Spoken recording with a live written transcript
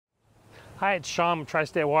Hi, it's Sean from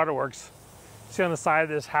TriState Waterworks. See on the side of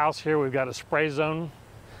this house here, we've got a spray zone.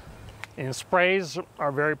 And sprays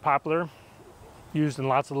are very popular, used in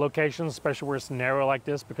lots of locations, especially where it's narrow like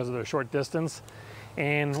this because of their short distance.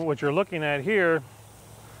 And what you're looking at here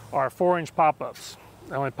are 4-inch pop-ups.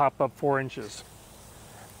 They only pop up 4 inches.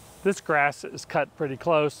 This grass is cut pretty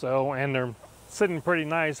close, and they're sitting pretty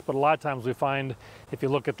nice, but a lot of times we find, if you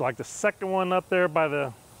look at like the second one up there by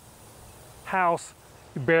the house,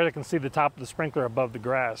 you barely can see the top of the sprinkler above the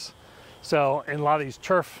grass. So in a lot of these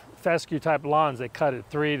turf fescue type lawns, they cut it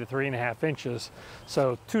 3 to 3.5 inches.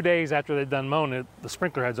 So 2 days after they've done mowing it, the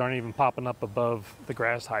sprinkler heads aren't even popping up above the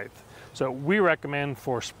grass height. So we recommend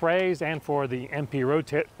for sprays and for the MP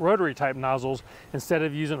rotary type nozzles, instead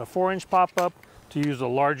of using a 4-inch pop-up, to use a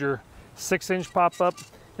larger 6-inch pop-up.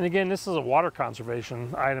 And again, this is a water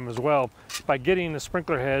conservation item as well. By getting the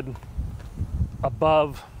sprinkler head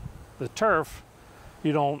above the turf,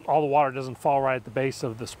 all the water doesn't fall right at the base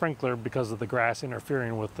of the sprinkler because of the grass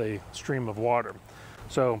interfering with the stream of water.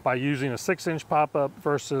 So by using a 6-inch pop-up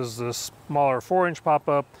versus a smaller 4-inch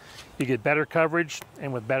pop-up, you get better coverage,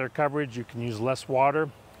 and with better coverage you can use less water.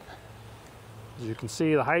 As you can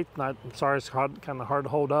see, the height, I'm sorry, it's kind of hard to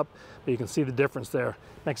hold up, but you can see the difference there.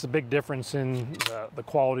 Makes a big difference in the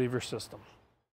quality of your system.